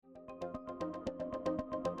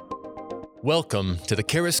Welcome to the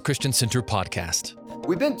Charis Christian Center podcast.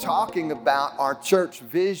 We've been talking about our church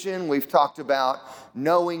vision. We've talked about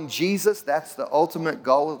knowing Jesus. That's the ultimate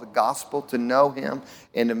goal of the gospel, to know him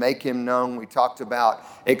and to make him known. We talked about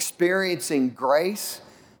experiencing grace.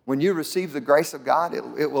 When you receive the grace of God,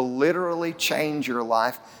 it will literally change your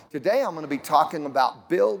life. Today, I'm going to be talking about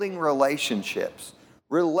building relationships.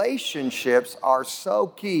 Relationships are so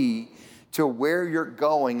key to where you're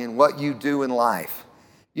going and what you do in life.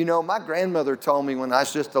 You know, my grandmother told me when I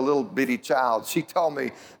was just a little bitty child, she told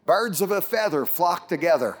me, birds of a feather flock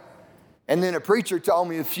together. And then a preacher told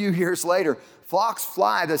me a few years later, flocks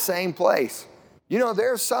fly the same place. You know,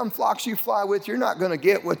 there's some flocks you fly with, you're not going to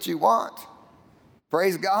get what you want.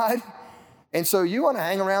 Praise God. And so you want to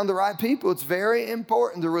hang around the right people. It's very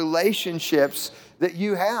important, the relationships that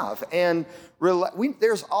you have. And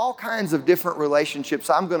there's all kinds of different relationships.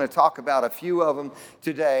 I'm going to talk about a few of them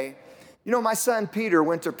today. You know, my son Peter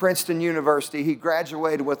went to Princeton University. He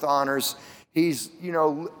graduated with honors. He's, you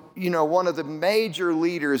know, one of the major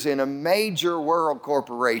leaders in a major world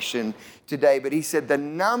corporation today. But he said the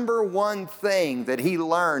number one thing that he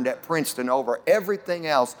learned at Princeton over everything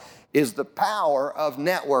else is the power of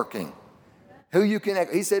networking. Who you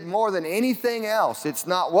connect. He said more than anything else, it's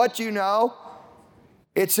not what you know,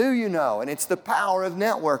 it's who you know, and it's the power of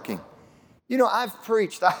networking. You know, I've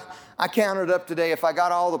preached, I counted up today, if I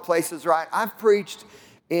got all the places right, I've preached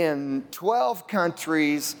in 12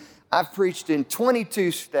 countries, I've preached in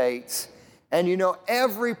 22 states, and you know,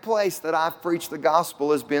 every place that I've preached the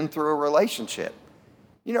gospel has been through a relationship.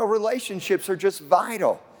 You know, relationships are just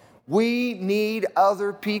vital. We need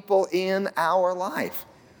other people in our life.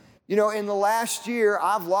 You know, in the last year,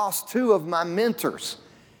 I've lost two of my mentors.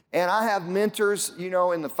 And I have mentors, you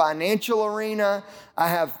know, in the financial arena. I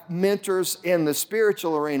have mentors in the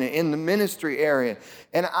spiritual arena, in the ministry area.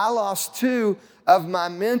 And I lost two of my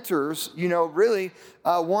mentors, you know, really.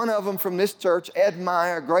 One of them from this church, Ed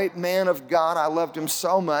Meyer, a great man of God. I loved him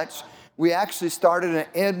so much. We actually started an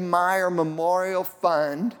Ed Meyer Memorial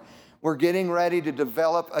Fund. We're getting ready to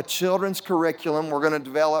develop a children's curriculum. We're going to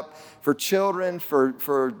develop for children,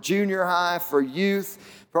 for junior high, for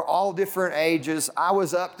youth, for all different ages. I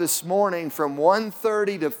was up this morning from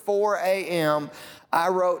 1:30 to 4 a.m. I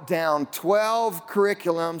wrote down 12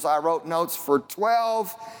 curriculums. I wrote notes for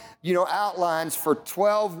 12, outlines for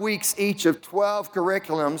 12 weeks each of 12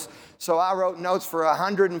 curriculums. So I wrote notes for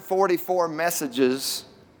 144 messages.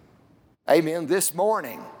 Amen. This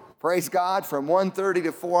morning. Praise God, from 1:30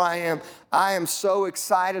 to 4 a.m. I am so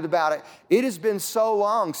excited about it. It has been so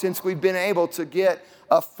long since we've been able to get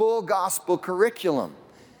a full gospel curriculum.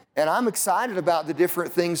 And I'm excited about the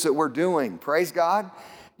different things that we're doing. Praise God.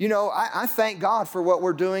 You know, I thank God for what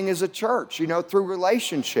we're doing as a church, you know, through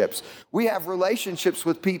relationships. We have relationships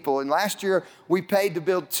with people. And last year, we paid to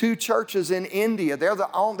build 2 churches in India.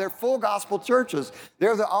 They're full gospel churches.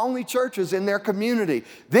 They're the only churches in their community.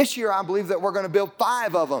 This year, I believe that we're going to build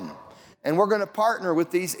 5 of them. And we're going to partner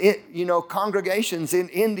with these, congregations in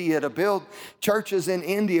India to build churches in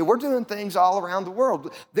India. We're doing things all around the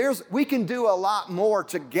world. We can do a lot more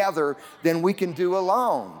together than we can do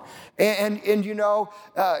alone. And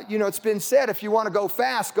it's been said, if you want to go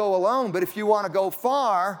fast, go alone. But if you want to go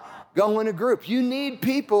far, go in a group. You need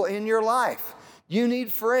people in your life. You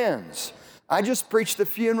need friends. I just preached the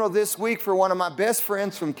funeral this week for one of my best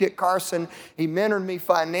friends from Kit Carson. He mentored me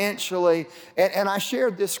financially, and I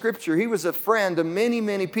shared this scripture. He was a friend to many,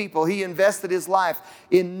 many people. He invested his life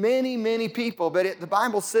in many, many people, but the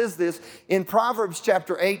Bible says this in Proverbs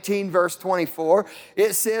chapter 18, verse 24.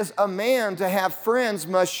 It says, a man to have friends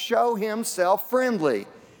must show himself friendly.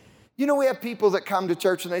 You know, we have people that come to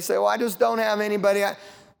church and they say, well, I just don't have anybody.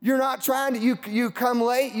 You're not trying to, you come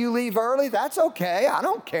late, you leave early, that's okay, I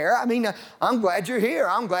don't care. I mean, I'm glad you're here,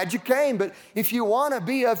 I'm glad you came, but if you want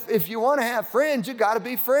to have friends, you got to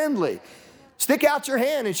be friendly. Stick out your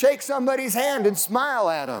hand and shake somebody's hand and smile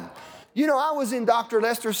at them. You know, I was in Dr.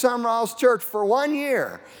 Lester Sumrall's church for 1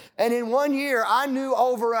 year, and in 1 year, I knew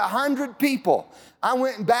over 100 people. I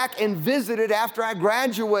went back and visited after I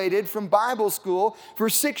graduated from Bible school for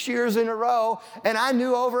 6 years in a row, and I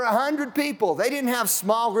knew over 100 people. They didn't have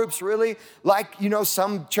small groups really like,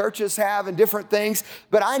 some churches have and different things,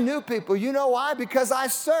 but I knew people. You know why? Because I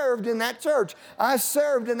served in that church. I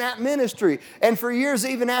served in that ministry. And for years,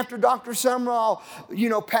 even after Dr. Sumrall,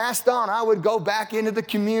 passed on, I would go back into the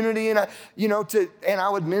community and I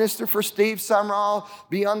would minister for Steve Sumrall,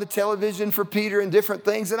 be on the television for Peter and different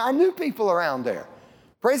things, and I knew people around there.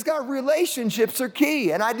 Praise God, relationships are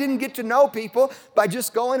key. And I didn't get to know people by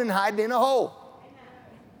just going and hiding in a hole.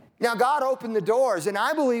 Now, God opened the doors, and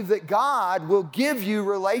I believe that God will give you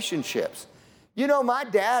relationships. You know, my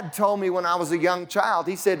dad told me when I was a young child,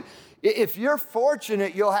 he said, if you're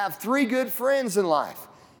fortunate, you'll have 3 good friends in life.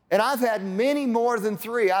 And I've had many more than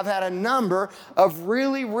 3. I've had a number of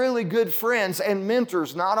really, really good friends and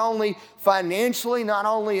mentors, not only financially, not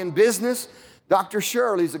only in business. Dr.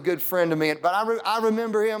 Shirley's a good friend of mine, but I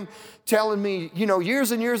remember him telling me, you know, years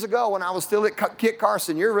and years ago when I was still at Kit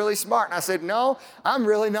Carson, you're really smart. And I said, no, I'm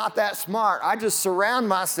really not that smart. I just surround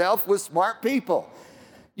myself with smart people.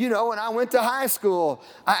 You know, when I went to high school,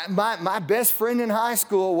 my best friend in high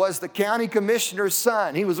school was the county commissioner's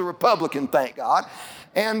son. He was a Republican, thank God.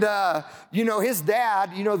 And, you know, his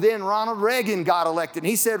dad, you know, then Ronald Reagan got elected. And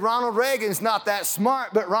he said Ronald Reagan's not that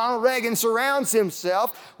smart, but Ronald Reagan surrounds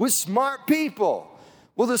himself with smart people.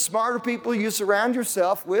 Well, the smarter people you surround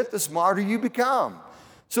yourself with, the smarter you become.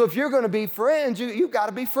 So if you're going to be friends, you've got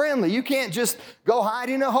to be friendly. You can't just go hide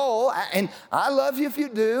in a hole. And I love you if you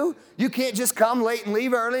do. You can't just come late and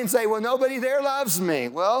leave early and say, well, nobody there loves me.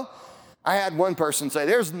 Well, I had one person say,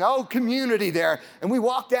 there's no community there. And we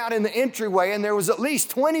walked out in the entryway, and there was at least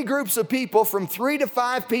 20 groups of people, from 3 to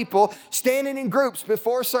 5 people, standing in groups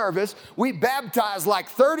before service. We baptized like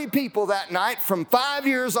 30 people that night, from 5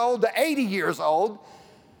 years old to 80 years old.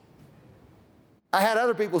 I had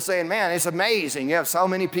other people saying, man, it's amazing. You have so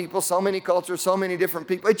many people, so many cultures, so many different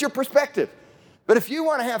people. It's your perspective. But if you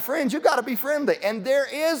want to have friends, you've got to be friendly. And there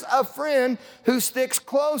is a friend who sticks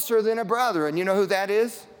closer than a brother. And you know who that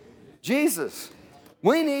is? Jesus.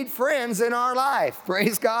 We need friends in our life,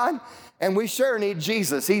 praise God. And we sure need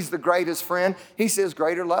Jesus. He's the greatest friend. He says,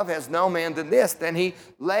 greater love has no man than this, then he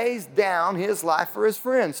lays down his life for his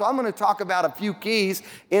friends. So I'm going to talk about a few keys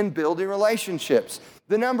in building relationships.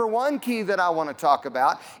 The number 1 key that I want to talk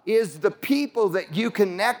about is the people that you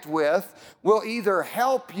connect with will either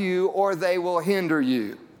help you or they will hinder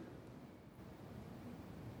you.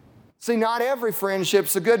 See, not every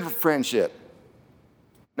friendship's a good friendship.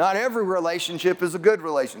 Not every relationship is a good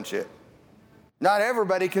relationship. Not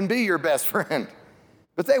everybody can be your best friend,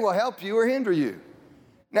 but they will help you or hinder you.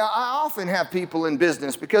 Now, I often have people in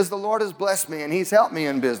business because the Lord has blessed me and he's helped me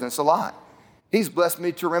in business a lot. He's blessed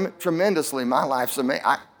me tremendously. My life's amazing.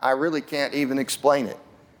 I really can't even explain it.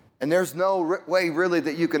 And there's no way really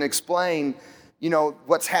that you can explain, you know,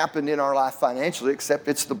 what's happened in our life financially, except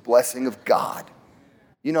it's the blessing of God.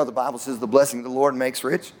 You know, the Bible says the blessing of the Lord makes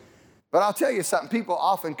rich. But I'll tell you something, people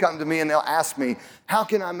often come to me and they'll ask me, how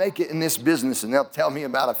can I make it in this business? And they'll tell me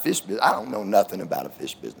about a fish business. I don't know nothing about a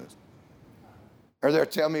fish business. Or they'll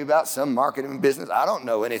tell me about some marketing business. I don't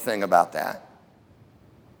know anything about that.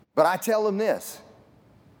 But I tell them this,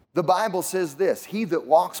 the Bible says this, he that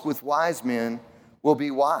walks with wise men will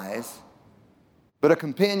be wise, but a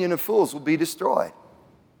companion of fools will be destroyed.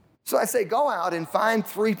 So I say, go out and find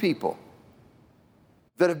 3 people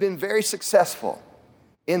that have been very successful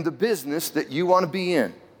in the business that you want to be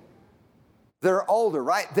in. They're older,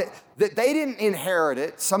 right? That they didn't inherit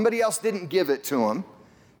it. Somebody else didn't give it to them.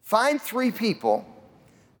 Find 3 people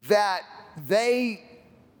that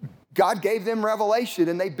God gave them revelation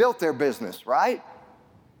and they built their business, right?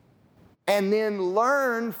 And then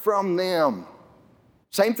learn from them.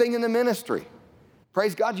 Same thing in the ministry.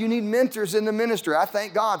 Praise God, you need mentors in the ministry. I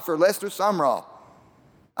thank God for Lester Sumrall.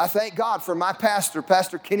 I thank God for my pastor,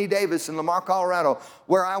 Pastor Kenny Davis in Lamar, Colorado,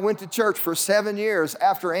 where I went to church for 7 years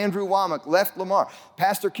after Andrew Womack left Lamar.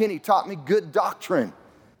 Pastor Kenny taught me good doctrine.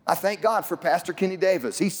 I thank God for Pastor Kenny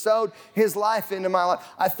Davis. He sowed his life into my life.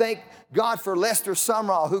 I thank God for Lester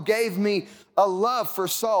Sumrall, who gave me a love for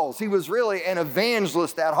souls. He was really an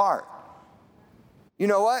evangelist at heart. You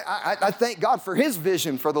know what? I thank God for his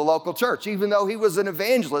vision for the local church. Even though he was an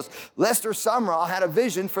evangelist, Lester Sumrall had a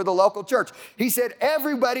vision for the local church. He said,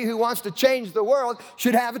 everybody who wants to change the world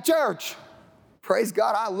should have a church. Praise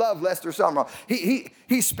God, I love Lester Sumrall.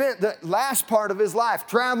 He spent the last part of his life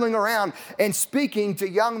traveling around and speaking to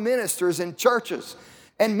young ministers in churches.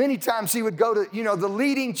 And many times he would go to, you know, the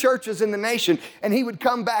leading churches in the nation, and he would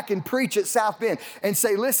come back and preach at South Bend and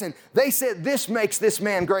say, listen, they said this makes this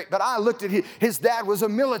man great, but I looked at his dad was a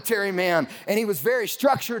military man, and he was very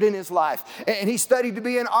structured in his life, and he studied to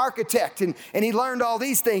be an architect, and he learned all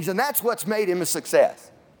these things, and that's what's made him a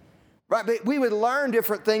success, right? But we would learn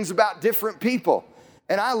different things about different people.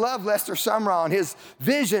 And I love Lester Sumrall and his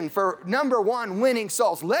vision for, number 1, winning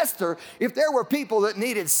souls. Lester, if there were people that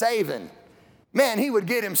needed saving, man, he would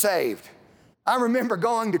get him saved. I remember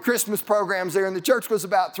going to Christmas programs there, and the church was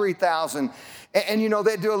about 3,000. And you know,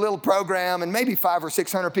 they'd do a little program, and maybe 500 or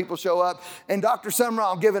 600 people show up, and Dr.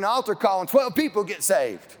 Sumrall give an altar call, and 12 people get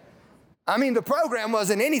saved. I mean, the program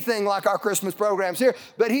wasn't anything like our Christmas programs here,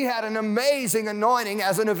 but he had an amazing anointing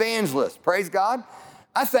as an evangelist. Praise God.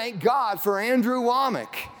 I thank God for Andrew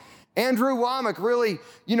Womack Andrew Womack really,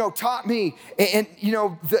 taught me, and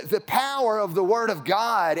the power of the Word of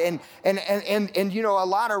God, and a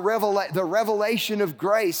lot of the revelation of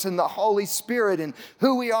grace and the Holy Spirit and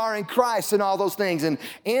who we are in Christ and all those things. And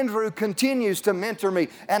Andrew continues to mentor me,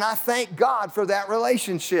 and I thank God for that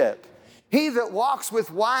relationship. He that walks with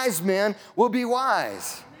wise men will be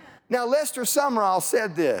wise. Now, Lester Sumrall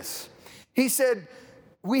said this. He said,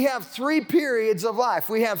 we have 3 periods of life.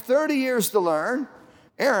 We have 30 years to learn.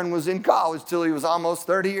 Aaron was in college till he was almost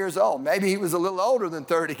 30 years old. Maybe he was a little older than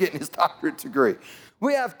 30 getting his doctorate degree.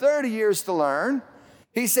 We have 30 years to learn.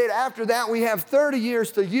 He said after that we have 30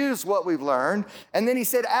 years to use what we've learned. And then he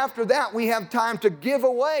said after that we have time to give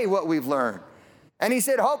away what we've learned. And he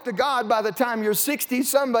said, hope to God by the time you're 60,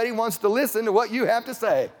 somebody wants to listen to what you have to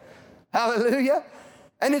say. Hallelujah.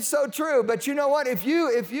 And it's so true. But you know what? If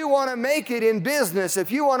you want to make it in business,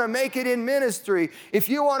 if you want to make it in ministry, if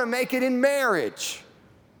you want to make it in marriage,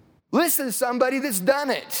 listen to somebody that's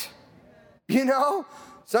done it.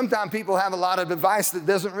 Sometimes people have a lot of advice that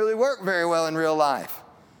doesn't really work very well in real life.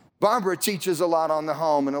 Barbara teaches a lot on the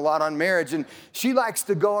home and a lot on marriage, and she likes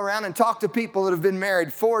to go around and talk to people that have been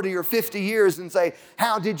married 40 or 50 years and say,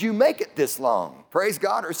 how did you make it this long? Praise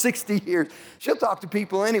God, or 60 years. She'll talk to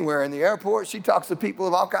people anywhere in the airport. She talks to people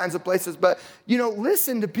of all kinds of places, but,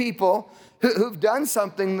 listen to people who've done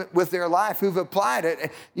something with their life, who've applied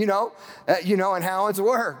it, and how it's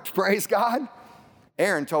worked. Praise God.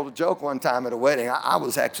 Aaron told a joke one time at a wedding. I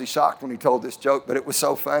was actually shocked when he told this joke, but it was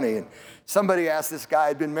so funny. And somebody asked this guy,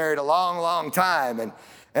 had been married a long, long time, and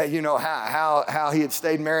how he had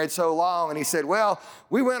stayed married so long. And he said, well,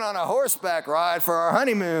 we went on a horseback ride for our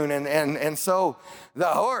honeymoon. And so the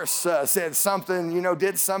horse said something,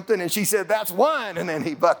 did something. And she said, that's 1. And then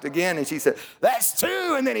he bucked again. And she said, that's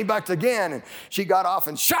 2. And then he bucked again. And she got off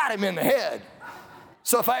and shot him in the head.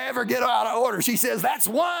 So if I ever get out of order, she says, that's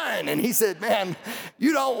 1. And he said, man,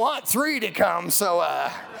 you don't want 3 to come. So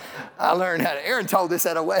I learned how to. Aaron told this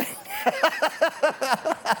at a wedding.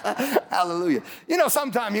 Hallelujah.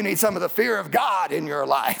 Sometimes you need some of the fear of God in your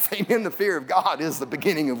life. Amen. The fear of God is the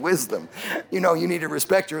beginning of wisdom. You need to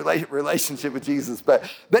respect your relationship with Jesus. But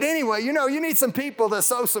anyway, you need some people to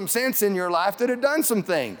sow some sense in your life that have done some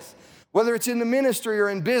things. Whether it's in the ministry or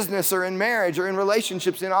in business or in marriage or in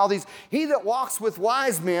relationships, in all these. He that walks with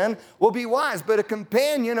wise men will be wise, but a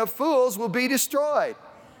companion of fools will be destroyed.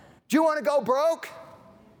 Do you want to go broke?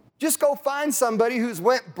 Just go find somebody who's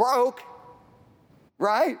went broke,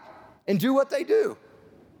 right? And do what they do.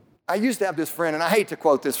 I used to have this friend, and I hate to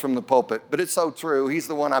quote this from the pulpit, but it's so true. He's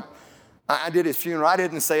the one I did his funeral. I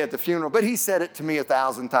didn't say at the funeral, but he said it to me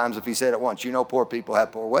 1,000 times if he said it once. Poor people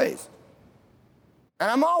have poor ways. And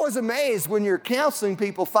I'm always amazed when you're counseling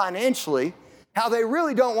people financially, how they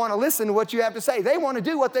really don't want to listen to what you have to say. They want to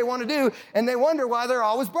do what they want to do, and they wonder why they're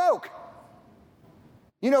always broke.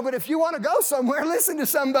 But if you want to go somewhere, listen to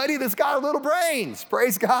somebody that's got a little brains.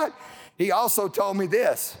 Praise God. He also told me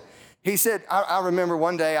this. He said, I remember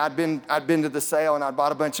one day I'd been to the sale, and I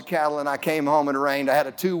bought a bunch of cattle, and I came home and it rained. I had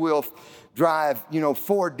a 2-wheel drive,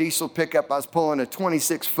 Ford diesel pickup. I was pulling a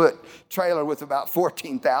 26-foot trailer with about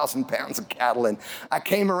 14,000 pounds of cattle. And I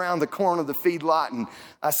came around the corner of the feedlot, and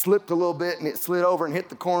I slipped a little bit, and it slid over and hit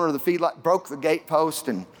the corner of the feedlot, broke the gate post,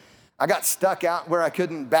 and I got stuck out where I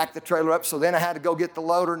couldn't back the trailer up. So then I had to go get the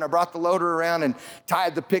loader, and I brought the loader around and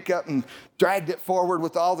tied the pickup and dragged it forward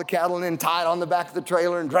with all the cattle, and then tied on the back of the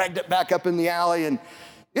trailer and dragged it back up in the alley. And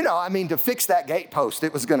to fix that gate post,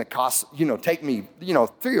 it was going to cost, take me,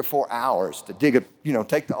 3 or 4 hours to dig it,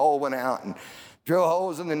 take the old one out and drill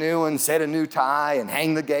holes in the new one, set a new tie and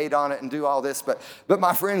hang the gate on it and do all this. But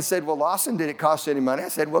my friend said, well, Lawson, did it cost you any money? I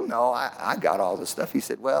said, well, no, I got all this stuff. He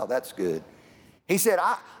said, well, that's good. He said,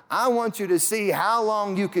 I want you to see how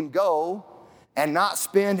long you can go and not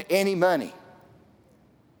spend any money.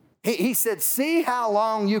 He said, see how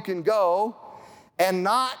long you can go and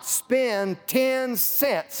not spend 10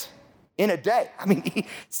 cents in a day.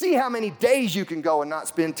 See how many days you can go and not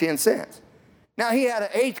spend 10 cents. Now, he had an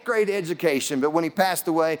 8th grade education, but when he passed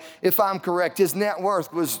away, if I'm correct, his net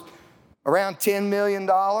worth was around $10 million.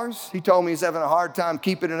 He told me he's having a hard time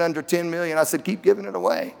keeping it under $10 million. I said, keep giving it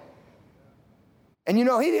away. And he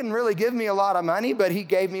didn't really give me a lot of money, but he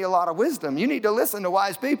gave me a lot of wisdom. You need to listen to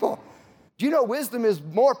wise people. Do you know wisdom is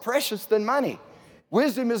more precious than money?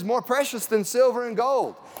 Wisdom is more precious than silver and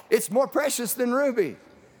gold. It's more precious than ruby.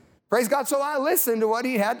 Praise God. So I listened to what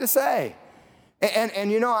he had to say. And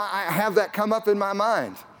I have that come up in my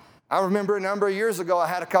mind. I remember a number of years ago, I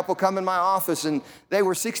had a couple come in my office, and they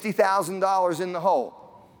were $60,000 in the hole.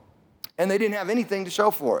 And they didn't have anything to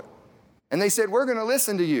show for it. And they said, we're going to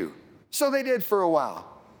listen to you. So they did for a while.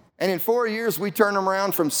 And in 4 years, we turned them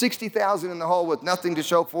around from $60,000 in the hole with nothing to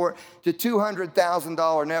show for it to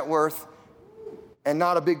 $200,000 net worth and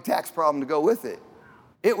not a big tax problem to go with it.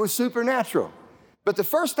 It was supernatural. But the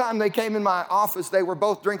first time they came in my office, they were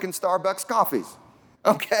both drinking Starbucks coffees.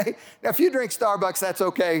 Okay? Now, if you drink Starbucks, that's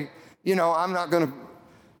okay. You know, I'm not going to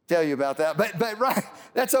tell you about that. But right,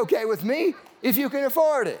 that's okay with me if you can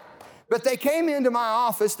afford it. But they came into my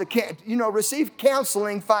office to, receive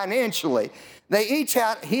counseling financially. They each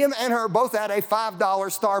had, him and her both had a $5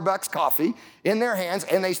 Starbucks coffee in their hands,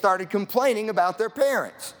 and they started complaining about their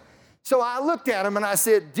parents. So I looked at them and I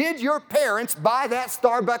said, did your parents buy that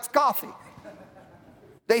Starbucks coffee?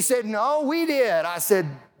 They said, no, we did. I said,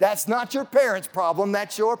 that's not your parents' problem,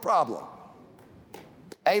 that's your problem.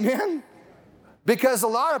 Amen? Because a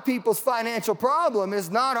lot of people's financial problem is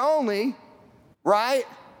not only, right,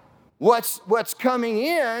 what's coming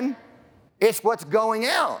in, it's what's going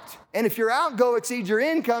out. And if your outgo exceeds your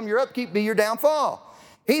income, your upkeep be your downfall.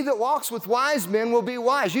 He that walks with wise men will be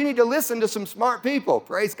wise. You need to listen to some smart people.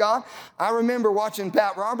 Praise God. I remember watching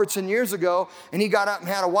Pat Robertson years ago, and he got up and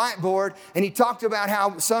had a whiteboard, and he talked about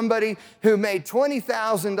how somebody who made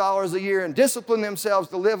 $20,000 a year and disciplined themselves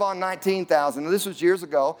to live on $19,000. This was years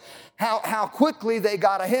ago. How quickly they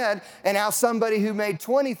got ahead, and how somebody who made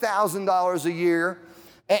 $20,000 a year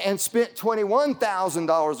and spent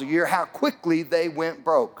 $21,000 a year, how quickly they went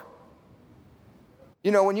broke.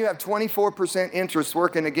 You know, when you have 24% interest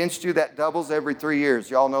working against you, that doubles every 3 years.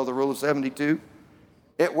 Y'all know the rule of 72?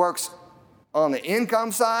 It works on the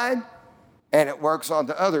income side, and it works on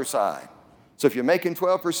the other side. So if you're making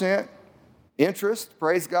 12% interest,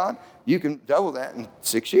 praise God, you can double that in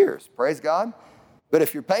 6 years, praise God. But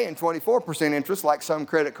if you're paying 24% interest, like some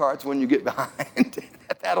credit cards when you get behind,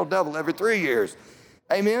 that'll double every 3 years.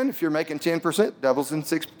 Amen? If you're making 10%, doubles in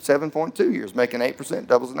 7.2 years. Making 8%,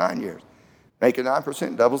 doubles in 9 years. Making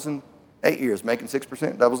 9%, doubles in 8 years. Making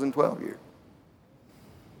 6%, doubles in 12 years.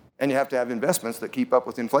 And you have to have investments that keep up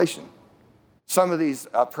with inflation. Some of these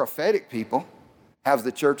prophetic people have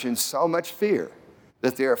the church in so much fear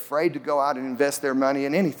that they're afraid to go out and invest their money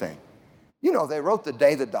in anything. You know, they wrote The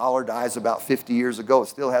Day the Dollar Dies about 50 years ago. It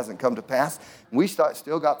still hasn't come to pass. We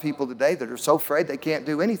still got people today that are so afraid they can't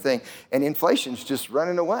do anything, and inflation's just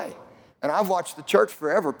running away. And I've watched the church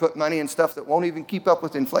forever put money in stuff that won't even keep up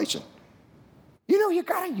with inflation. You know, you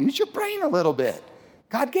got to use your brain a little bit.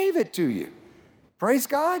 God gave it to you. Praise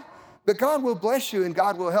God. But God will bless you and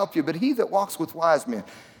God will help you. But he that walks with wise men,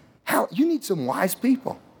 you need some wise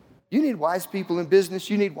people. You need wise people in business.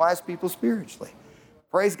 You need wise people spiritually.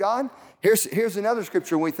 Praise God. Here's another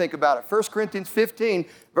scripture when we think about it. 1 Corinthians 15,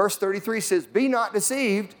 verse 33 says, be not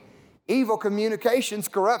deceived. Evil communications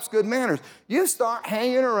corrupts good manners. You start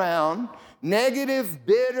hanging around negative,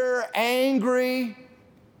 bitter, angry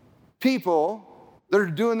people that are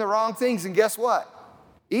doing the wrong things. And guess what?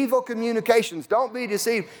 Evil communications, don't be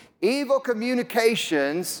deceived. Evil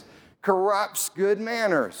communications corrupts good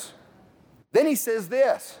manners. Then he says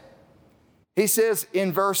this. He says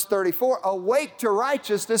in verse 34, awake to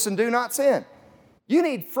righteousness and do not sin. You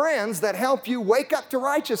need friends that help you wake up to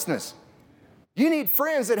righteousness. You need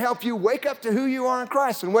friends that help you wake up to who you are in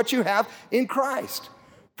Christ and what you have in Christ.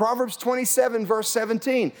 Proverbs 27, verse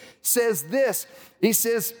 17 says this. He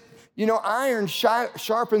says, you know, iron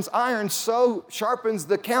sharpens iron, so sharpens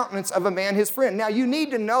the countenance of a man his friend. Now, you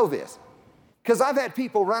need to know this, because I've had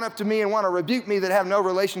people run up to me and want to rebuke me that have no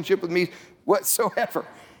relationship with me whatsoever.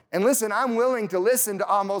 And listen, I'm willing to listen to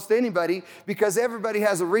almost anybody, because everybody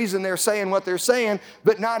has a reason they're saying what they're saying,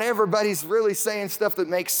 but not everybody's really saying stuff that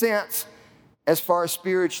makes sense as far as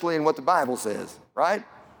spiritually and what the Bible says, right?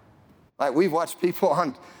 Like we watch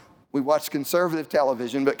conservative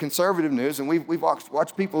television, but conservative news, and we've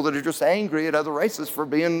watched people that are just angry at other races for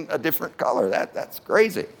being a different color. That's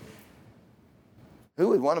crazy. Who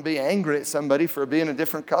would want to be angry at somebody for being a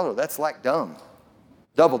different color? That's like dumb,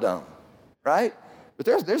 double dumb, right? But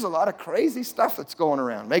there's a lot of crazy stuff that's going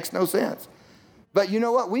around. Makes no sense. But you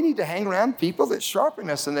know what? We need to hang around people that sharpen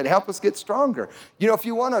us and that help us get stronger. You know, if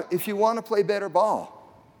you want to play better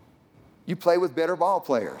ball, you play with better ball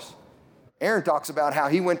players. Aaron talks about how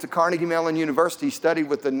he went to Carnegie Mellon University, studied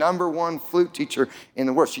with the #1 flute teacher in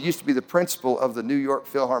the world. She used to be the principal of the New York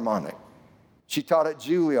Philharmonic. She taught at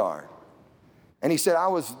Juilliard. And he said, it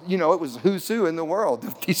was who's who in the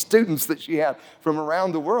world, these students that she had from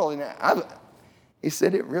around the world. And he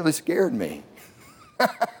said, it really scared me.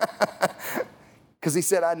 Because he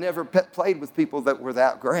said, I never played with people that were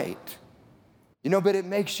that great. You know, but it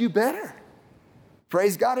makes you better.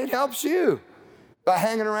 Praise God, it helps you by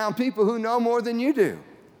hanging around people who know more than you do.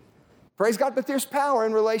 Praise God, but there's power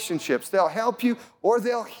in relationships. They'll help you or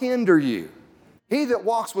they'll hinder you. He that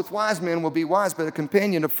walks with wise men will be wise, but a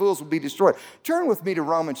companion of fools will be destroyed. Turn with me to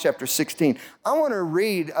Romans chapter 16. I want to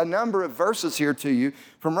read a number of verses here to you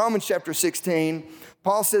from Romans chapter 16.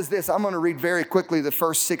 Paul says this. I'm going to read very quickly the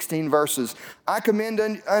first 16 verses. I commend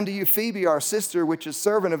unto you Phoebe, our sister, which is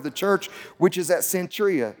servant of the church, which is at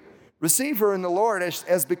Cenchrea. Receive her in the Lord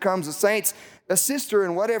as becomes the saints. Assist her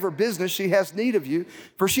in whatever business she has need of you,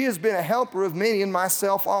 for she has been a helper of many and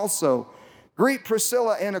myself also. Greet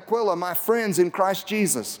Priscilla and Aquila, my friends in Christ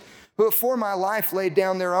Jesus, who have for my life laid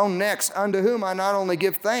down their own necks, unto whom I not only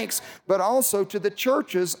give thanks, but also to the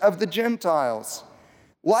churches of the Gentiles.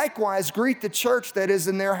 Likewise, greet the church that is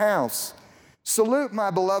in their house. Salute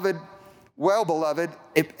my beloved, well-beloved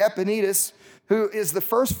Epaenetus, who is the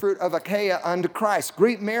firstfruit of Achaia unto Christ.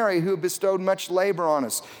 Greet Mary, who bestowed much labor on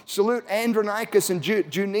us. Salute Andronicus and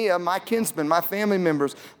Junia, my kinsmen, my family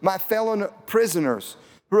members, my fellow prisoners,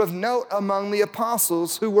 who are of note among the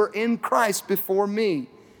apostles who were in Christ before me.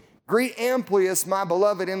 Greet Amplias, my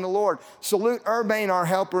beloved in the Lord. Salute Urbane, our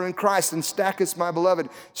helper in Christ, and Stachys, my beloved.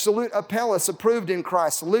 Salute Apelles, approved in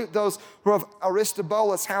Christ. Salute those who are of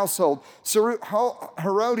Aristobulus' household. Salute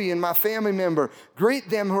Herodian, my family member. Greet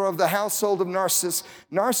them who are of the household of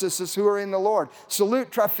Narcissus, who are in the Lord. Salute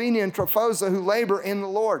Tryphena and Tryphosa, who labor in the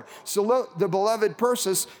Lord. Salute the beloved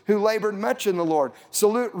Persis, who labored much in the Lord.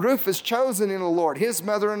 Salute Rufus, chosen in the Lord, his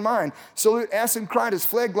mother and mine. Salute Asyncritus,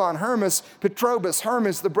 Phlegon, Hermas, Petrobus,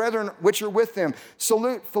 Hermas, the brethren which are with them.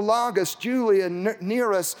 Salute Philogus, Julia,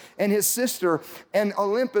 Nereus, and his sister, and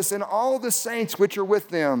Olympus, and all the saints which are with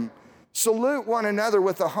them. Salute one another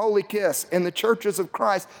with a holy kiss, and the churches of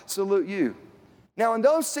Christ salute you. Now, in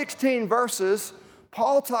those 16 verses,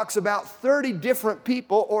 Paul talks about 30 different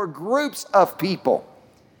people or groups of people,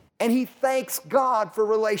 and he thanks God for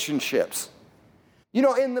relationships. You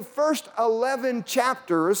know, in the first 11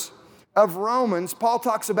 chapters of Romans, Paul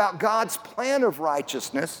talks about God's plan of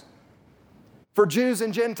righteousness for Jews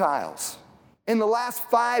and Gentiles. In the last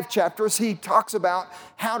 5 chapters, he talks about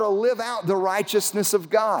how to live out the righteousness of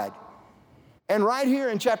God. And right here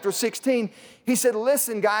in chapter 16, he said,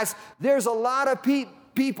 listen, guys, there's a lot of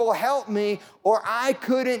people help me, or I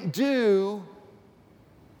couldn't do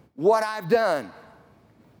what I've done.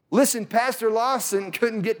 Listen, Pastor Lawson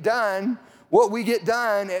couldn't get done what we get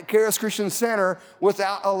done at Charis Christian Center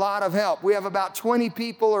without a lot of help. We have about 20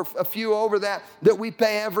 people or a few over that we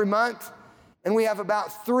pay every month. And we have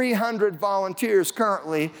about 300 volunteers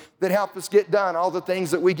currently that help us get done all the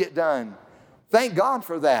things that we get done. Thank God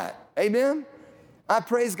for that. Amen? I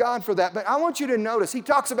praise God for that. But I want you to notice, he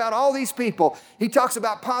talks about all these people. He talks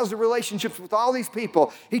about positive relationships with all these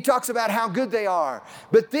people. He talks about how good they are.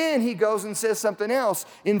 But then he goes and says something else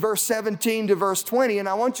in verse 17 to verse 20, and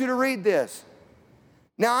I want you to read this.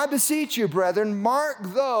 Now I beseech you, brethren, mark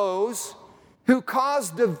those who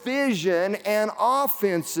cause division and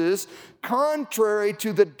offenses contrary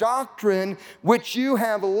to the doctrine which you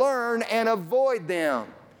have learned, and avoid them.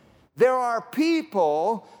 There are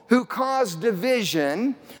people who cause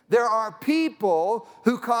division. There are people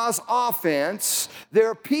who cause offense.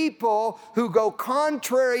 There are people who go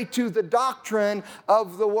contrary to the doctrine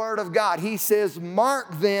of the Word of God. He says,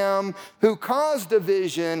 mark them who cause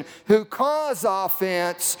division, who cause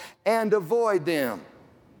offense, and avoid them.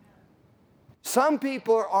 Some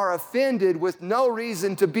people are offended with no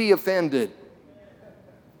reason to be offended.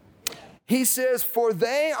 He says, for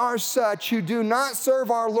they are such who do not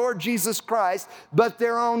serve our Lord Jesus Christ, but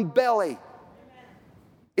their own belly.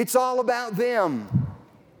 It's all about them.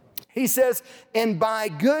 He says, and by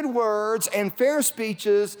good words and fair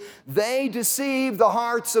speeches, they deceive the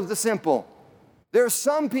hearts of the simple. There are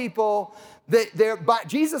some people that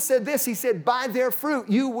Jesus said this, he said, by their fruit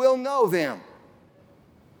you will know them.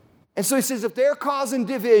 And so he says, if they're causing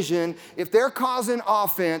division, if they're causing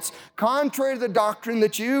offense, contrary to the doctrine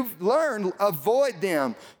that you've learned, avoid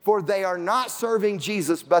them, for they are not serving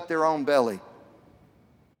Jesus, but their own belly.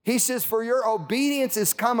 He says, for your obedience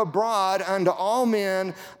is come abroad unto all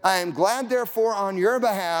men. I am glad, therefore, on your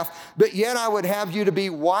behalf, but yet I would have you to be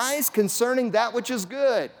wise concerning that which is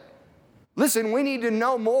good. Listen, we need to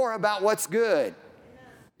know more about what's good.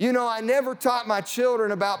 You know, I never taught my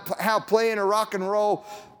children about how playing a rock and roll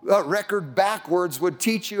record backwards would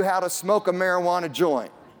teach you how to smoke a marijuana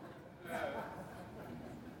joint.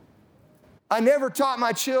 I never taught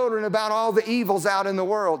my children about all the evils out in the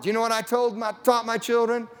world. You know what I taught my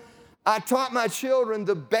children? I taught my children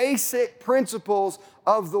the basic principles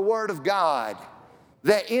of the Word of God.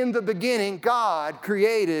 That in the beginning, God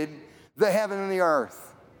created the heaven and the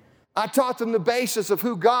earth. I taught them the basis of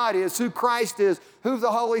who God is, who Christ is, who the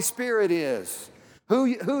Holy Spirit is,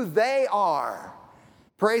 who they are.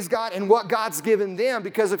 Praise God, and what God's given them.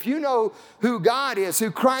 Because if you know who God is,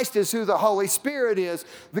 who Christ is, who the Holy Spirit is,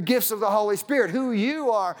 the gifts of the Holy Spirit, who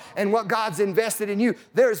you are, and what God's invested in you,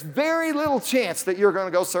 there's very little chance that you're going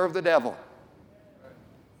to go serve the devil.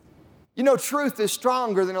 You know, truth is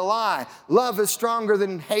stronger than a lie. Love is stronger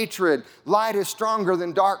than hatred. Light is stronger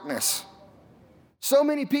than darkness. So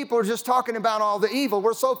many people are just talking about all the evil.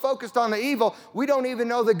 We're so focused on the evil, we don't even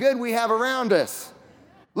know the good we have around us.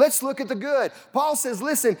 Let's look at the good. Paul says,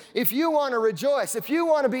 listen, if you want to rejoice, if you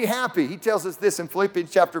want to be happy, he tells us this in Philippians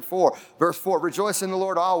chapter 4, verse 4, rejoice in the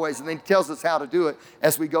Lord always. And then he tells us how to do it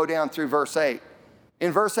as we go down through verse 8.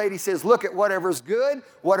 In verse 8, he says, look at whatever's good,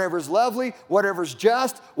 whatever's lovely, whatever's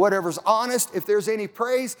just, whatever's honest. If there's any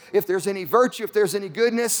praise, if there's any virtue, if there's any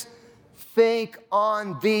goodness, think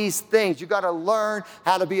on these things. You got to learn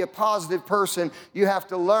how to be a positive person. You have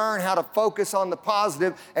to learn how to focus on the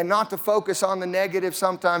positive and not to focus on the negative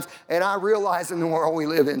sometimes. And I realize in the world we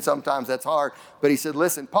live in, sometimes that's hard. But he said,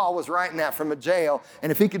 listen, Paul was writing that from a jail.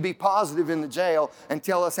 And if he could be positive in the jail and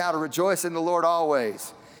tell us how to rejoice in the Lord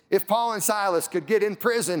always. If Paul and Silas could get in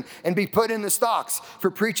prison and be put in the stocks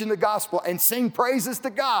for preaching the gospel and sing praises to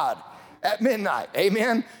God at midnight,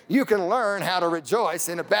 amen, you can learn how to rejoice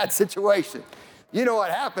in a bad situation. You know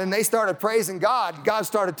what happened? They started praising God. God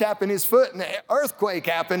started tapping his foot and the earthquake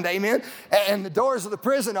happened, amen, and the doors of the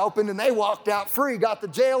prison opened and they walked out free, got the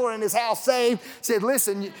jailer and his house saved, said,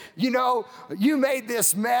 listen, you know, you made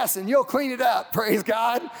this mess and you'll clean it up, praise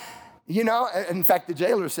God. You know, in fact, the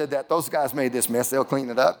jailer said that. Those guys made this mess, they'll clean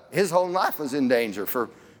it up. His whole life was in danger for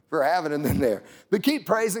having them in there. But keep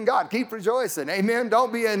praising God. Keep rejoicing. Amen.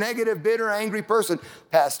 Don't be a negative, bitter, angry person.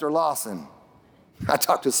 Pastor Lawson. I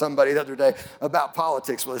talked to somebody the other day about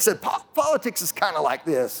politics. Well, they said, politics is kind of like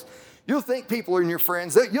this. You'll think people are your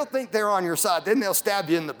friends. You'll think they're on your side. Then they'll stab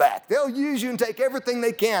you in the back. They'll use you and take everything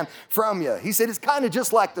they can from you. He said, it's kind of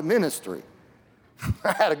just like the ministry.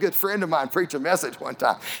 I had a good friend of mine preach a message one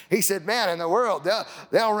time. He said, man, in the world,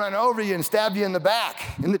 they'll run over you and stab you in the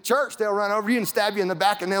back. In the church, they'll run over you and stab you in the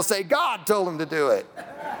back, and they'll say, God told them to do it.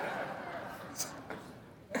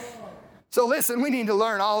 So listen, we need to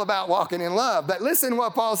learn all about walking in love. But listen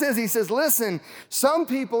what Paul says. He says, listen, some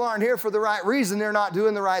people aren't here for the right reason. They're not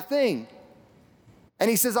doing the right thing. And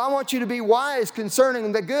he says, I want you to be wise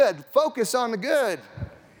concerning the good. Focus on the good.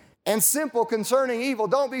 And simple concerning evil.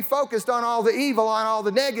 Don't be focused on all the evil, on all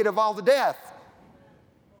the negative, all the death.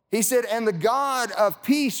 He said, and the God of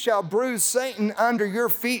peace shall bruise Satan under your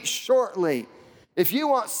feet shortly. If you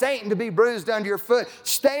want Satan to be bruised under your foot,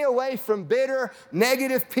 stay away from bitter,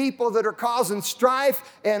 negative people that are causing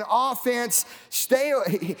strife and offense. Stay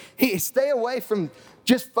away from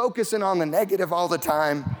just focusing on the negative all the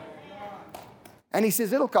time. And he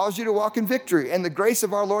says, it'll cause you to walk in victory. And the grace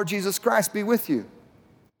of our Lord Jesus Christ be with you.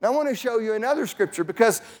 Now, I want to show you another scripture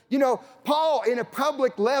because, you know, Paul in a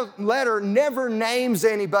public letter never names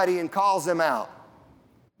anybody and calls them out.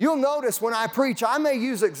 You'll notice when I preach, I may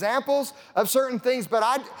use examples of certain things, but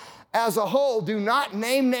I, as a whole, do not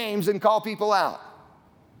name names and call people out.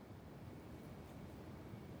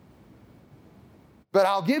 But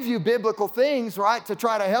I'll give you biblical things, right, to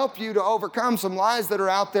try to help you to overcome some lies that are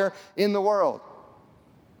out there in the world.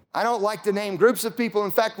 I don't like to name groups of people.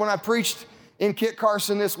 In fact, when I preached in Kit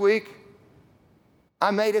Carson this week,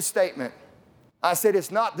 I made a statement. I said,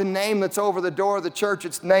 it's not the name that's over the door of the church,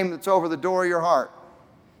 it's the name that's over the door of your heart.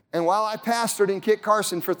 And while I pastored in Kit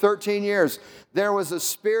Carson for 13 years, there was a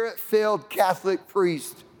spirit-filled Catholic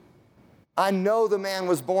priest. I know the man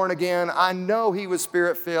was born again. I know he was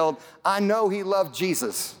spirit-filled. I know he loved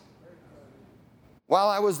Jesus. While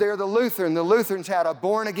I was there, the Lutherans had a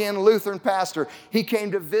born-again Lutheran pastor. He came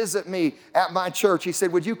to visit me at my church. He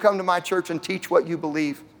said, would you come to my church and teach what you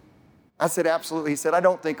believe? I said, absolutely. He said, I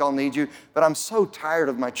don't think I'll need you, but I'm so tired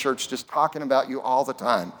of my church just talking about you all the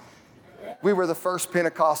time. We were the first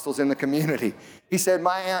Pentecostals in the community. He said,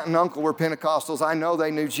 my aunt and uncle were Pentecostals. I know they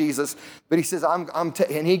knew Jesus. But he says,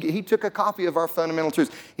 and he took a copy of our fundamental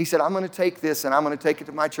truths. He said, I'm going to take this and I'm going to take it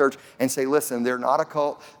to my church and say, listen, they're not a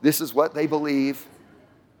cult. This is what they believe.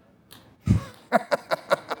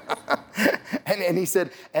 And he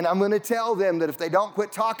said, and I'm going to tell them that if they don't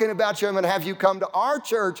quit talking about you, I'm going to have you come to our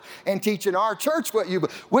church and teach in our church what you,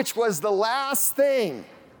 which was the last thing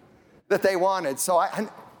that they wanted. So I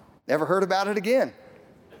never heard about it again.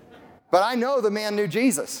 But I know the man knew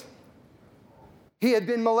Jesus. He had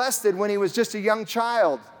been molested when he was just a young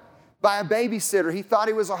child by a babysitter. He thought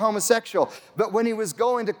he was a homosexual. But when he was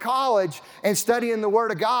going to college and studying the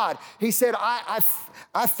Word of God, he said,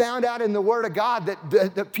 I found out in the Word of God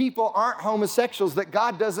that people aren't homosexuals, that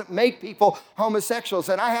God doesn't make people homosexuals.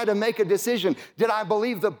 And I had to make a decision. Did I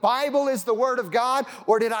believe the Bible is the Word of God,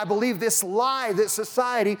 or did I believe this lie that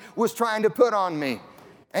society was trying to put on me?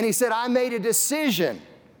 And he said, I made a decision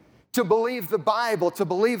to believe the Bible, to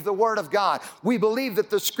believe the Word of God. We believe that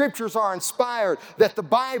the Scriptures are inspired, that the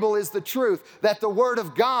Bible is the truth, that the Word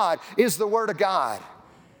of God is the Word of God.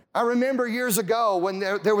 I remember years ago when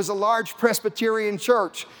there was a large Presbyterian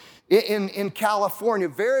church in California,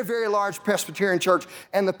 very, very large Presbyterian church,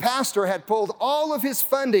 and the pastor had pulled all of his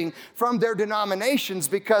funding from their denominations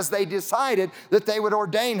because they decided that they would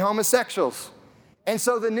ordain homosexuals. And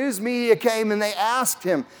so the news media came and they asked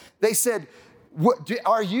him, they said,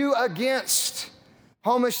 are you against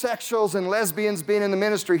homosexuals and lesbians being in the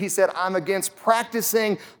ministry? He said, I'm against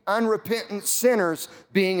practicing unrepentant sinners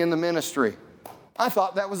being in the ministry. I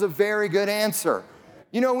thought that was a very good answer.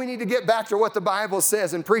 You know, we need to get back to what the Bible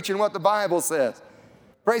says and preaching what the Bible says.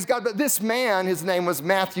 Praise God. But this man, his name was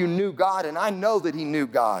Matthew, knew God, and I know that he knew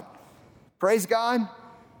God. Praise God.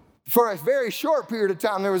 For a very short period of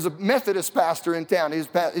time, there was a Methodist pastor in town.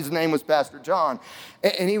 His name was Pastor John.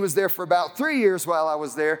 And he was there for about 3 years while I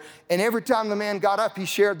was there. And every time the man got up, he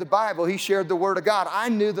shared the Bible. He shared the Word of God. I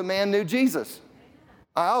knew the man knew Jesus.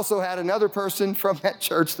 I also had another person from that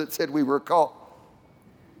church that said we were a cult.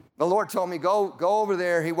 The Lord told me, go over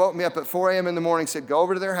there. He woke me up at 4 a.m. in the morning, said, go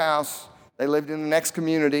over to their house. They lived in the next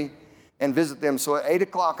community, and visit them. So at 8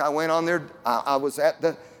 o'clock, I went on there. I was at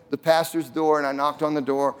the pastor's door, and I knocked on the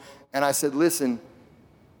door, and I said, listen,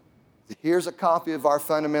 here's a copy of our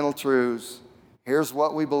fundamental truths. Here's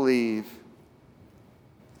what we believe.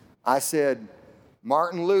 I said,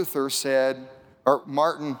 Martin Luther said, or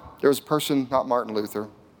Martin, there was a person, not Martin Luther,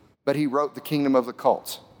 but he wrote The Kingdom of the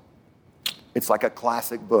Cults. It's like a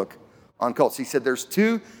classic book on cults. He said there's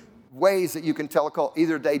two ways that you can tell a cult.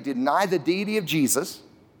 Either they deny the deity of Jesus,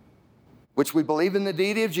 which we believe in the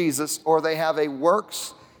deity of Jesus, or they have a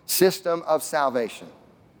works system of salvation.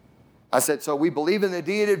 I said, so we believe in the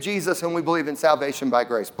deity of Jesus and we believe in salvation by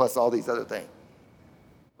grace, plus all these other things.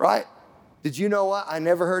 Right? Did you know what? I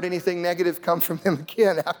never heard anything negative come from him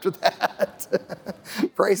again after that.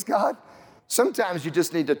 Praise God. Sometimes you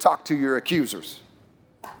just need to talk to your accusers.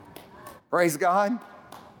 Praise God.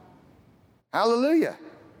 Hallelujah.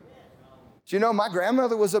 Do you know my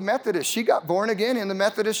grandmother was a Methodist? She got born again in the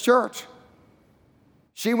Methodist church.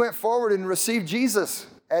 She went forward and received Jesus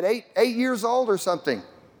at 8 years old or something.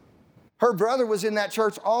 Her brother was in that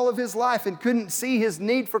church all of his life and couldn't see his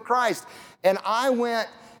need for Christ. And I went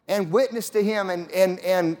and witnessed to him,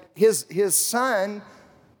 and his son,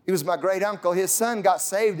 he was my great uncle, his son got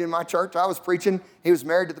saved in my church. I was preaching. He was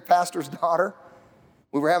married to the pastor's daughter.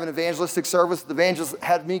 We were having an evangelistic service. The evangelist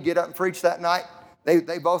had me get up and preach that night.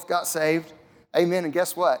 They both got saved. Amen. And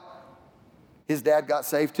guess what? His dad got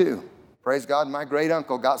saved too. Praise God. My great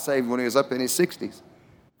uncle got saved when he was up in his 60s.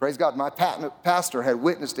 Praise God. My pastor had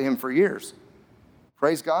witnessed to him for years.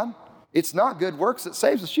 Praise God. It's not good works that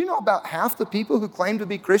saves us. You know, about half the people who claim to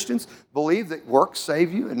be Christians believe that works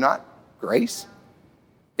save you and not grace.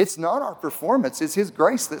 It's not our performance. It's His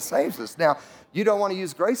grace that saves us. Now, you don't want to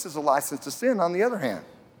use grace as a license to sin, on the other hand.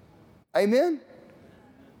 Amen?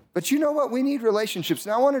 But you know what? We need relationships.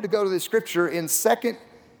 Now, I wanted to go to the scripture in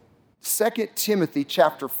 2 Timothy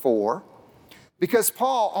chapter 4, because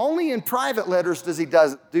Paul, only in private letters does he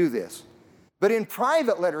do this. But in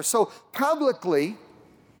private letters, so publicly,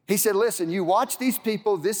 he said, listen, you watch these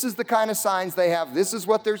people. This is the kind of signs they have. This is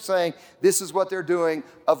what they're saying. This is what they're doing.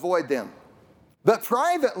 Avoid them. But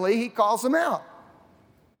privately, he calls them out.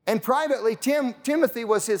 And privately, Timothy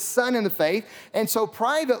was his son in the faith. And so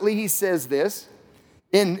privately, he says this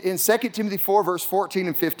in 2 Timothy 4, verse 14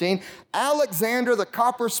 and 15. Alexander the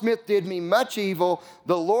coppersmith did me much evil.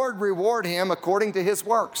 The Lord reward him according to his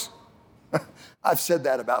works. I've said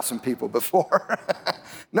that about some people before.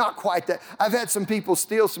 Not quite that. I've had some people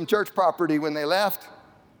steal some church property when they left.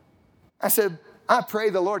 I said, I pray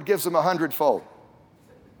the Lord gives them 100-fold.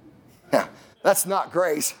 Now, that's not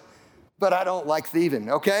grace, but I don't like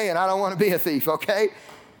thieving, okay? And I don't want to be a thief, okay?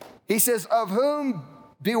 He says, of whom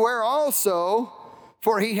beware also,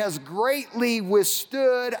 for he has greatly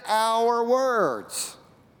withstood our words.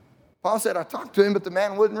 Paul said, I talked to him, but the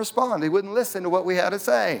man wouldn't respond. He wouldn't listen to what we had to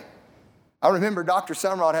say. I remember Dr.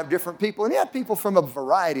 Sumrall have different people, and he had people from a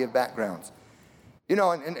variety of backgrounds. You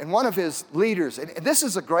know, and one of his leaders, and this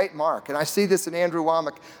is a great mark, and I see this in Andrew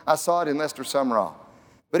Womack. I saw it in Lester Sumrall.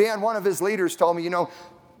 But he had one of his leaders told me, you know,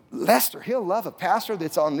 Lester, he'll love a pastor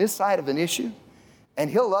that's on this side of an issue, and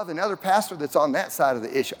he'll love another pastor that's on that side of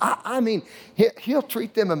the issue. I mean, he'll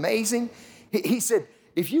treat them amazing. He said,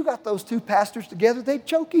 if you got those two pastors together, they'd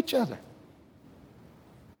choke each other.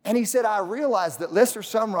 And he said, I realized that Lester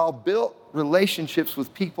Sumrall built relationships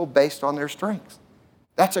with people based on their strengths.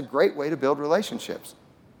 That's a great way to build relationships.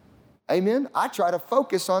 Amen? I try to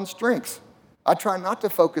focus on strengths. I try not to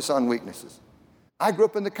focus on weaknesses. I grew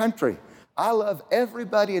up in the country. I love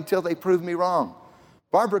everybody until they prove me wrong.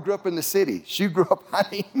 Barbara grew up in the city. She grew up,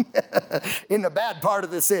 in the bad part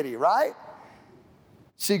of the city, right?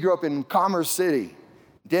 She grew up in Commerce City,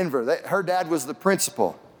 Denver. Her dad was the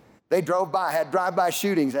principal. They drove by, had drive-by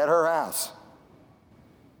shootings at her house.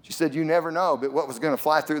 She said, you never know but what was going to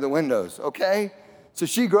fly through the windows, okay? So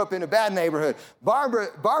she grew up in a bad neighborhood.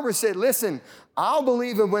 Barbara said, listen, I'll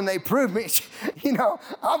believe them when they prove me.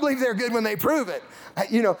 I'll believe they're good when they prove it.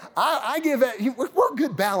 I give it, we're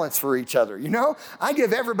good balance for each other, I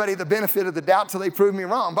give everybody the benefit of the doubt till they prove me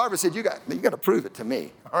wrong. Barbara said, you got to prove it to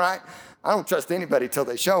me, all right? I don't trust anybody till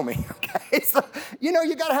they show me, okay? So, you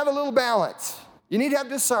got to have a little balance. You need to have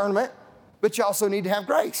discernment, but you also need to have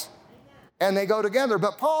grace. And they go together.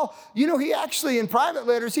 But Paul, he actually in private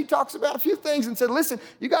letters, he talks about a few things and said, listen,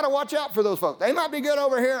 you got to watch out for those folks. They might be good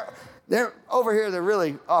over here. They're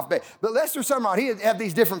really off base. But Lester Sumrall, he'd have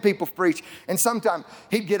these different people preach. And sometimes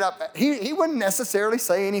he'd get up. He wouldn't necessarily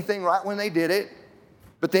say anything right when they did it.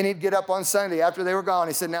 But then he'd get up on Sunday after they were gone.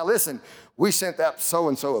 He said, now listen, we sent that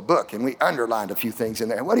so-and-so a book. And we underlined a few things in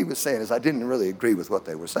there. And what he was saying is I didn't really agree with what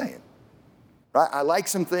they were saying. Right? I like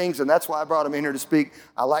some things, and that's why I brought him in here to speak.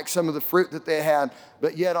 I like some of the fruit that they had,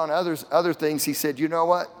 but yet on other things, he said, you know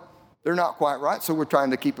what? They're not quite right, so we're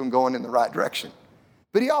trying to keep them going in the right direction.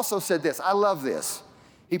 But he also said this. I love this.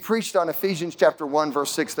 He preached on Ephesians chapter 1,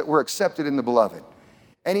 verse 6, that we're accepted in the beloved.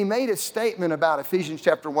 And he made a statement about Ephesians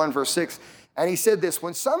chapter 1, verse 6, and he said this,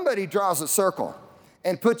 when somebody draws a circle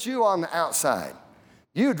and puts you on the outside,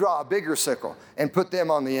 you draw a bigger circle and put them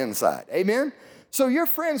on the inside. Amen? So your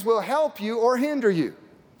friends will help you or hinder you.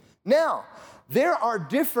 Now, there are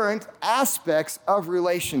different aspects of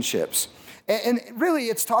relationships. And really,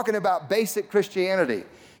 it's talking about basic Christianity.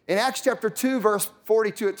 In Acts chapter 2, verse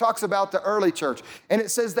 42, it talks about the early church. And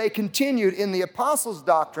it says they continued in the apostles'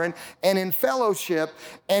 doctrine and in fellowship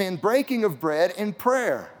and in breaking of bread and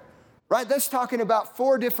prayer. Right? That's talking about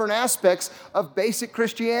 4 different aspects of basic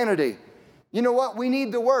Christianity. You know what? We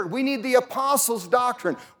need the Word. We need the apostles'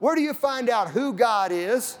 doctrine. Where do you find out who God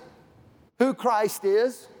is, who Christ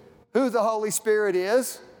is, who the Holy Spirit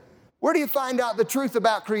is? Where do you find out the truth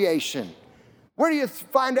about creation? Where do you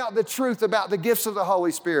find out the truth about the gifts of the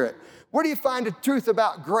Holy Spirit? Where do you find the truth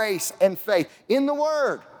about grace and faith? In the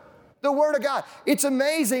Word of God. It's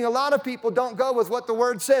amazing. A lot of people don't go with what the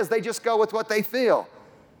Word says. They just go with what they feel.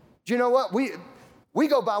 Do you know what? We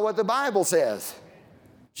go by what the Bible says.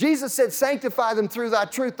 Jesus said, sanctify them through thy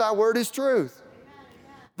truth. Thy word is truth.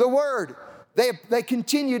 The Word. They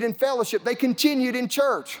continued in fellowship. They continued in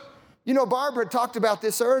church. Barbara talked about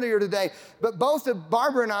this earlier today, but both of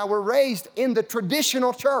Barbara and I were raised in the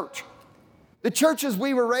traditional church. The churches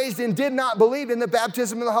we were raised in did not believe in the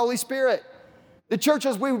baptism of the Holy Spirit. The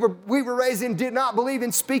churches we were raised in did not believe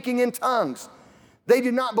in speaking in tongues. They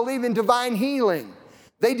did not believe in divine healing.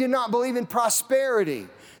 They did not believe in prosperity.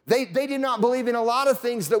 They did not believe in a lot of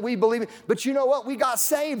things that we believe in. But you know what? We got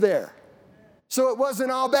saved there. So it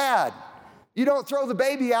wasn't all bad. You don't throw the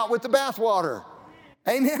baby out with the bathwater.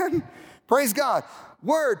 Amen? Praise God.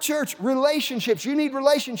 Word, church, relationships. You need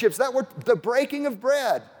relationships. That were the breaking of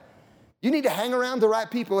bread. You need to hang around the right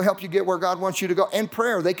people who help you get where God wants you to go. And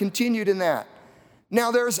prayer, they continued in that.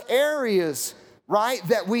 Now there's areas, right,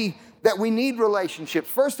 that we need relationships.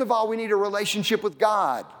 First of all, we need a relationship with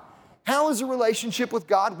God. How is a relationship with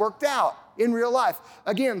God worked out in real life?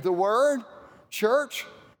 Again, the Word, church,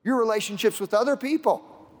 your relationships with other people.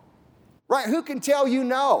 Right? Who can tell you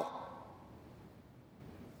no?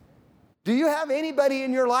 Do you have anybody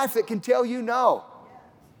in your life that can tell you no?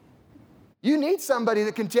 You need somebody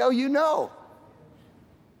that can tell you no.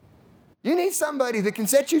 You need somebody that can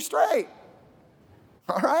set you straight.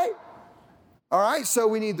 All right? All right, so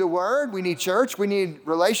we need the Word, we need church, we need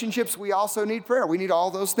relationships, we also need prayer. We need all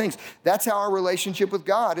those things. That's how our relationship with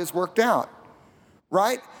God is worked out,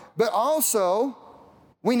 right? But also,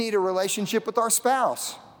 we need a relationship with our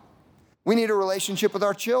spouse. We need a relationship with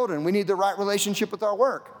our children. We need the right relationship with our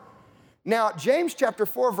work. Now, James chapter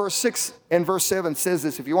 4, verse 6 and verse 7 says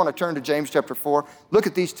this. If you want to turn to James chapter 4, look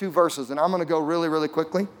at these 2 verses, and I'm going to go really, really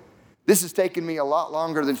quickly. This has taken me a lot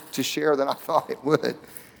longer to share than I thought it would.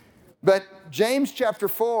 But James chapter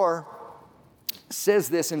 4 says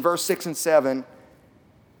this in verse 6 and 7.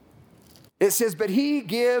 It says, but he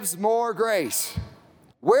gives more grace.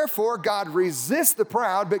 Wherefore God resists the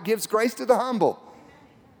proud, but gives grace to the humble.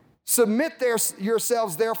 Submit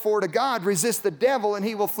yourselves therefore to God, resist the devil, and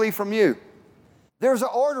he will flee from you. There's an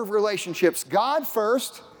order of relationships. God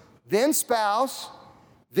first, then spouse,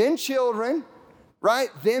 then children, right?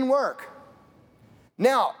 Then work.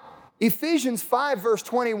 Now, Ephesians 5 verse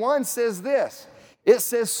 21 says this. It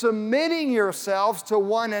says, submitting yourselves to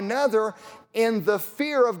one another in the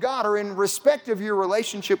fear of God, or in respect of your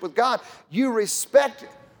relationship with God. You respect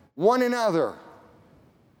one another,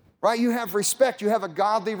 right? You have respect. You have a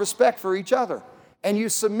godly respect for each other, and you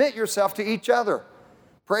submit yourself to each other.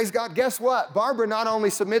 Praise God. Guess what? Barbara not only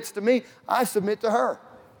submits to me, I submit to her.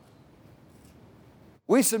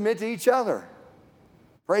 We submit to each other.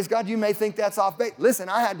 Praise God. You may think that's off base. Listen,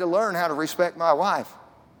 I had to learn how to respect my wife.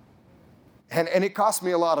 And it cost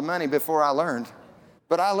me a lot of money before I learned.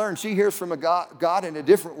 But I learned she hears from God in a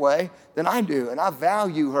different way than I do, and I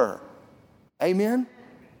value her. Amen?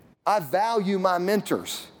 I value my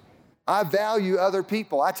mentors. I value other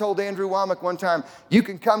people. I told Andrew Womack one time, you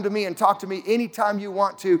can come to me and talk to me anytime you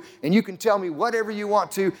want to, and you can tell me whatever you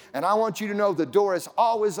want to, and I want you to know the door is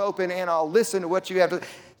always open, and I'll listen to what you have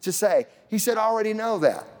to say. He said, I already know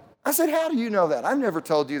that. I said, how do you know that? I've never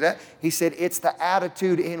told you that. He said, it's the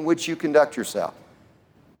attitude in which you conduct yourself.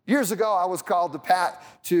 Years ago, I was called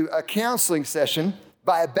to a counseling session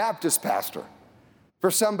by a Baptist pastor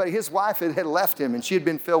for somebody. His wife had left him, and she had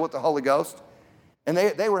been filled with the Holy Ghost. And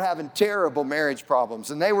they were having terrible marriage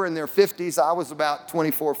problems. And they were in their 50s. I was about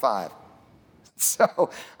 24, 5. So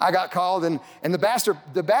I got called, and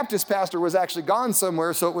the Baptist pastor was actually gone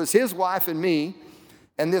somewhere. So it was his wife and me,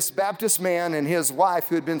 and this Baptist man and his wife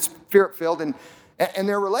who had been spirit-filled. And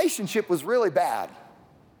their relationship was really bad,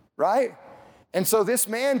 right? And so this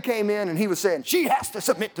man came in, and he was saying, she has to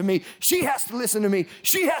submit to me. She has to listen to me.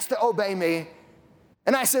 She has to obey me.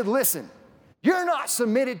 And I said, listen, you're not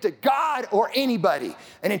submitted to God or anybody.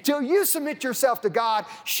 And until you submit yourself to God,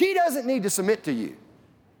 she doesn't need to submit to you.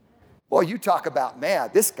 Boy, you talk about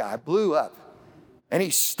mad. This guy blew up. And he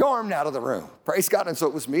stormed out of the room. Praise God. And so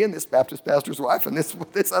it was me and this Baptist pastor's wife and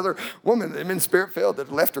this other woman that had been spirit-filled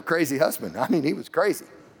that left her crazy husband. I mean, he was crazy.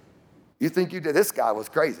 You think you did? This guy was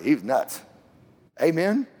crazy. He was nuts.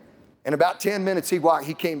 Amen? In about 10 minutes, he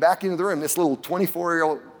came back into the room, this little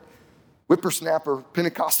 24-year-old whippersnapper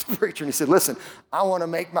Pentecostal preacher, and he said, listen, I want to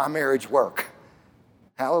make my marriage work.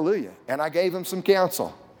 Hallelujah. And I gave him some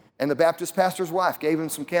counsel. And the Baptist pastor's wife gave him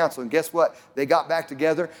some counsel. And guess what? They got back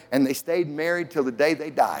together, and they stayed married till the day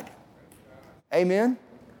they died. Amen?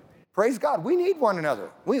 Praise God. We need one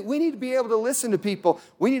another. We need to be able to listen to people.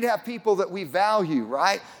 We need to have people that we value,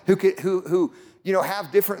 right? Who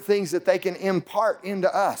have different things that they can impart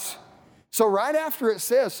into us. So right after it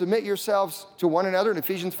says, submit yourselves to one another in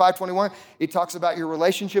Ephesians 5:21, it talks about your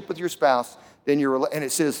relationship with your spouse. And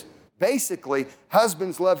it says, basically,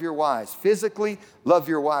 husbands, love your wives physically, love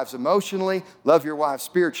your wives emotionally, love your wives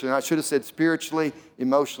spiritually. And I should have said spiritually,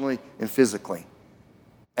 emotionally, and physically.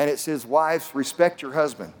 And it says, wives, respect your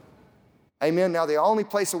husband. Amen. Now, the only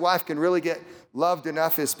place a wife can really get loved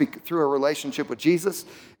enough is through a relationship with Jesus.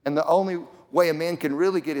 And the only way a man can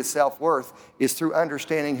really get his self-worth is through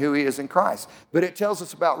understanding who he is in Christ. But it tells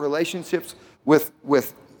us about relationships with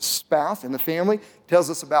spouse and the family. It tells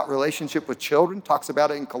us about relationship with children. Talks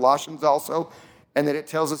about it in Colossians also. And then it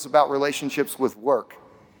tells us about relationships with work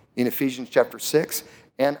in Ephesians chapter 6.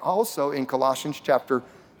 And also in Colossians chapter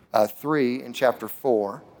 3 and chapter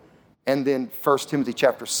 4. And then 1 Timothy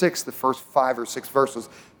chapter 6, the first 5 or 6 verses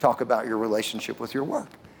talk about your relationship with your work.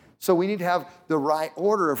 So we need to have the right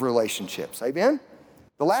order of relationships. Amen?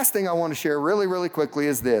 The last thing I want to share really, really quickly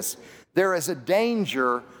is this. There is a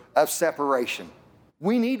danger of separation.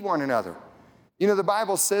 We need one another. You know, the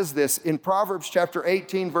Bible says this in Proverbs chapter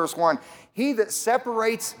 18, verse 1. He that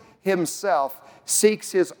separates himself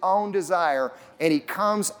seeks his own desire, and he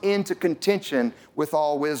comes into contention with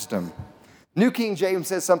all wisdom. New King James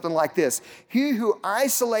says something like this. He who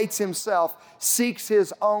isolates himself seeks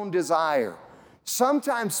his own desire.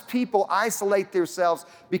 Sometimes people isolate themselves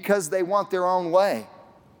because they want their own way.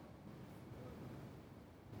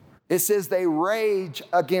 It says they rage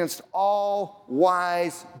against all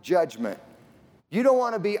wise judgment. You don't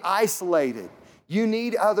want to be isolated. You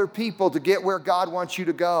need other people to get where God wants you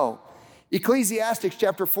to go. Ecclesiastes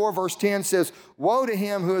chapter 4, verse 10 says, woe to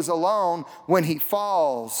him who is alone when he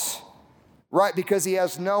falls, right? Because he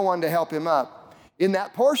has no one to help him up. In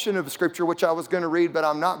that portion of Scripture, which I was going to read, but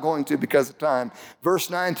I'm not going to because of time,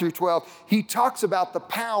 verse 9 through 12, he talks about the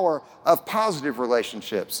power of positive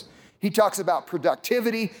relationships. He talks about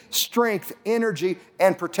productivity, strength, energy,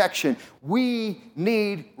 and protection. We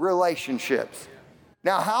need relationships.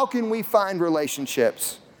 Now, how can we find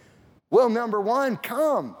relationships? Well, number one,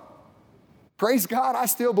 come. Praise God, I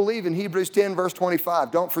still believe in Hebrews 10, verse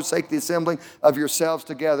 25. Don't forsake the assembling of yourselves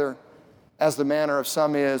together as the manner of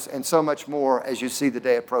some is, and so much more as you see the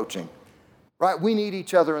day approaching. Right? We need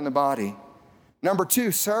each other in the body. Number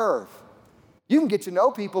two, serve. You can get to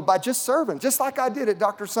know people by just serving, just like I did at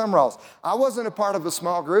Dr. Sumrall's. I wasn't a part of a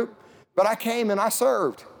small group, but I came and I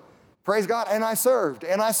served. Praise God, and I served,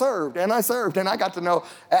 and I served, and I served, and I got to know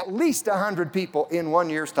at least 100 people in 1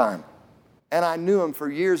 year's time. And I knew them for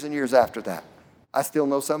years and years after that. I still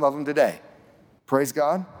know some of them today. Praise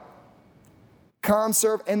God. Come,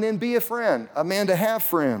 serve, and then be a friend. A man to have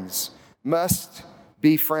friends must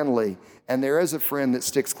be friendly. And there is a friend that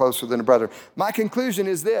sticks closer than a brother. My conclusion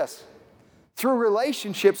is this. Through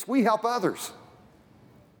relationships, we help others.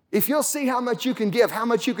 If you'll see how much you can give, how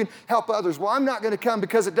much you can help others, well, I'm not going to come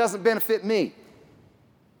because it doesn't benefit me.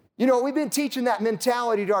 You know, we've been teaching that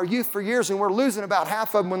mentality to our youth for years, and we're losing about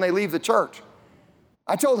half of them when they leave the church.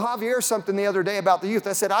 I told Javier something the other day about the youth.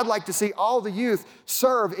 I said, I'd like to see all the youth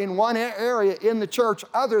serve in one area in the church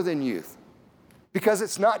other than youth, because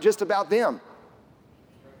it's not just about them.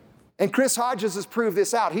 And Chris Hodges has proved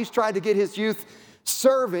this out. He's tried to get his youth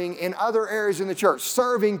serving in other areas in the church,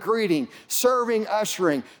 serving greeting, serving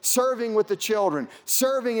ushering, serving with the children,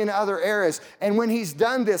 serving in other areas. And when he's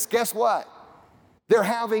done this, guess what? They're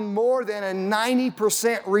having more than a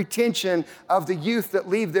 90% retention of the youth that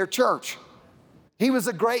leave their church. He was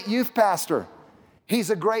a great youth pastor. He's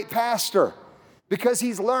a great pastor because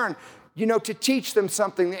he's learned, you know, to teach them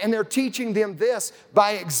something. And they're teaching them this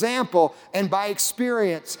by example and by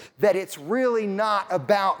experience, that it's really not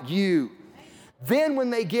about you. Then when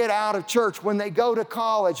they get out of church, when they go to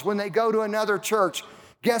college, when they go to another church,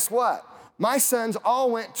 guess what? My sons all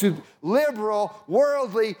went to liberal,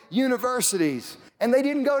 worldly universities, and they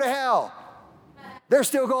didn't go to hell. They're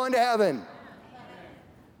still going to heaven.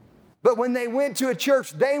 But when they went to a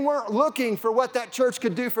church, they weren't looking for what that church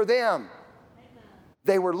could do for them.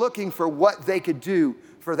 They were looking for what they could do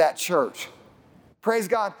for that church. Praise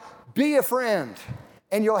God. Be a friend,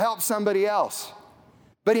 and you'll help somebody else.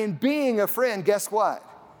 But in being a friend, guess what?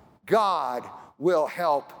 God will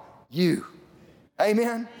help you.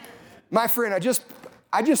 Amen? My friend, I just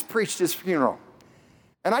preached his funeral.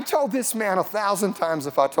 And I told this man 1,000 times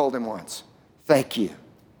if I told him once. Thank you.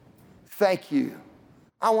 Thank you.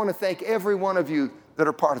 I want to thank every one of you that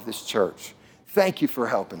are part of this church. Thank you for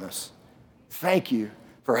helping us. Thank you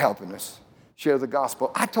for helping us share the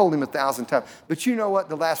gospel. I told him 1,000 times. But you know what?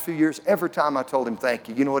 The last few years, every time I told him thank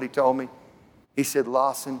you, you know what he told me? He said,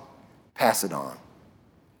 Lawson, pass it on.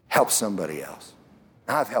 Help somebody else.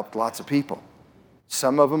 Now, I've helped lots of people.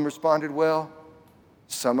 Some of them responded well.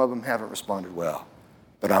 Some of them haven't responded well.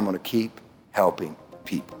 But I'm going to keep helping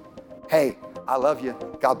people. Hey, I love you.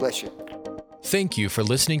 God bless you. Thank you for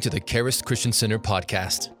listening to the Charis Christian Center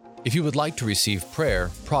podcast. If you would like to receive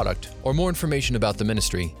prayer, product, or more information about the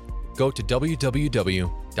ministry, go to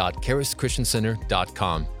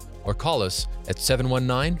www.charischristiancenter.com or call us at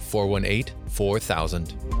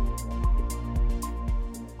 719-418-4000.